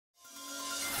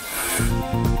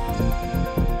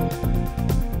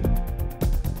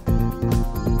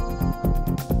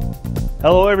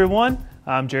Hello everyone,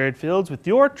 I'm Jared Fields with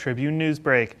your Tribune News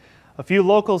Break. A few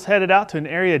locals headed out to an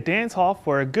area dance hall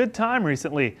for a good time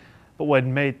recently, but what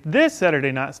made this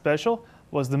Saturday night special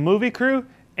was the movie crew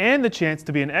and the chance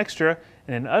to be an extra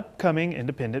in an upcoming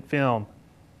independent film.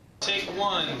 Take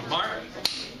one, Mark.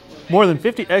 More than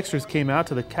 50 extras came out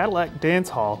to the Cadillac Dance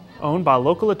Hall, owned by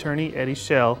local attorney Eddie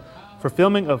Schell, for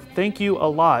filming of Thank You a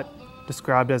Lot,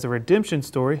 described as a redemption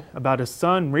story about his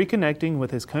son reconnecting with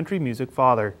his country music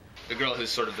father. The girl who's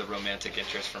sort of the romantic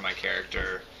interest for my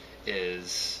character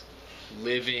is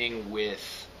living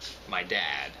with my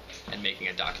dad and making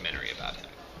a documentary about him.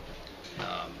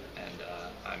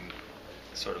 I'm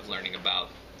sort of learning about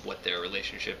what their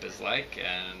relationship is like,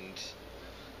 and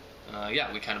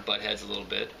yeah, we kind of butt heads a little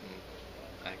bit,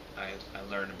 and I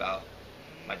learn about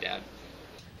my dad.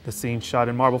 The scene shot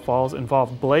in Marble Falls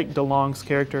involved Blake DeLong's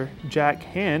character, Jack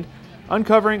Hand,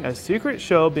 uncovering a secret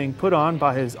show being put on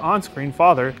by his on-screen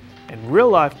father and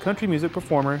real-life country music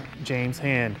performer, James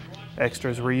Hand.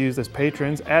 Extras were used as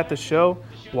patrons at the show,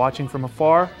 watching from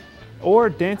afar, or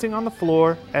dancing on the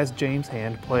floor as James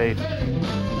Hand played.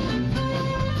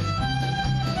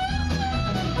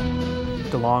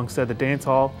 DeLong said the dance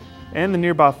hall and the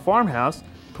nearby farmhouse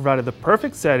provided the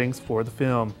perfect settings for the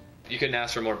film. You couldn't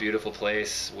ask for a more beautiful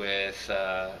place with,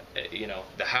 the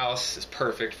house is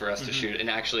perfect for us to shoot. And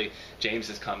actually, James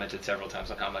has commented several times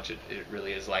on how much it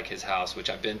really is like his house, which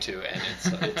I've been to, and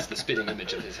it's the spitting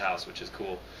image of his house, which is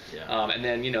cool. Yeah. And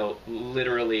then,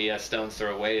 literally a stone's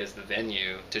throw away is the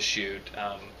venue to shoot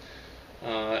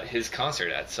his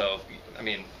concert at. So, I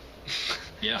mean,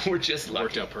 yeah, we're just lucky.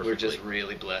 Worked out perfectly. We're just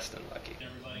really blessed and lucky.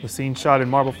 The scenes shot in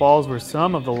Marble Falls were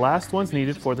some of the last ones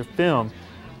needed for the film.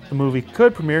 The movie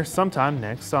could premiere sometime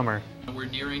next summer. We're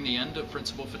nearing the end of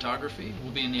principal photography.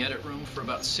 We'll be in the edit room for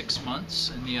about 6 months,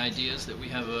 and the idea is that we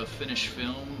have a finished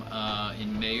film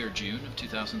in May or June of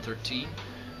 2013.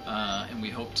 And we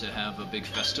hope to have a big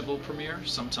festival premiere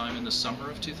sometime in the summer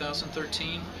of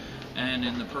 2013. And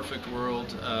in the perfect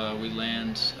world, we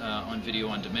land on video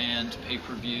on demand,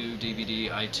 pay-per-view, DVD,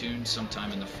 iTunes,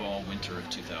 sometime in the fall, winter of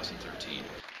 2013.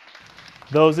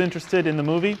 Those interested in the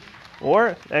movie,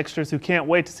 or extras who can't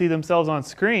wait to see themselves on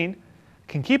screen,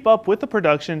 can keep up with the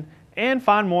production and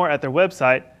find more at their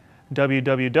website,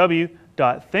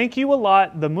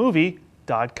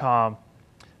 www.thankyoualotthemovie.com.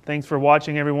 Thanks for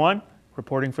watching, everyone.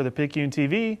 Reporting for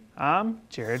ThePicayuneTV, I'm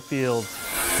Jared Fields.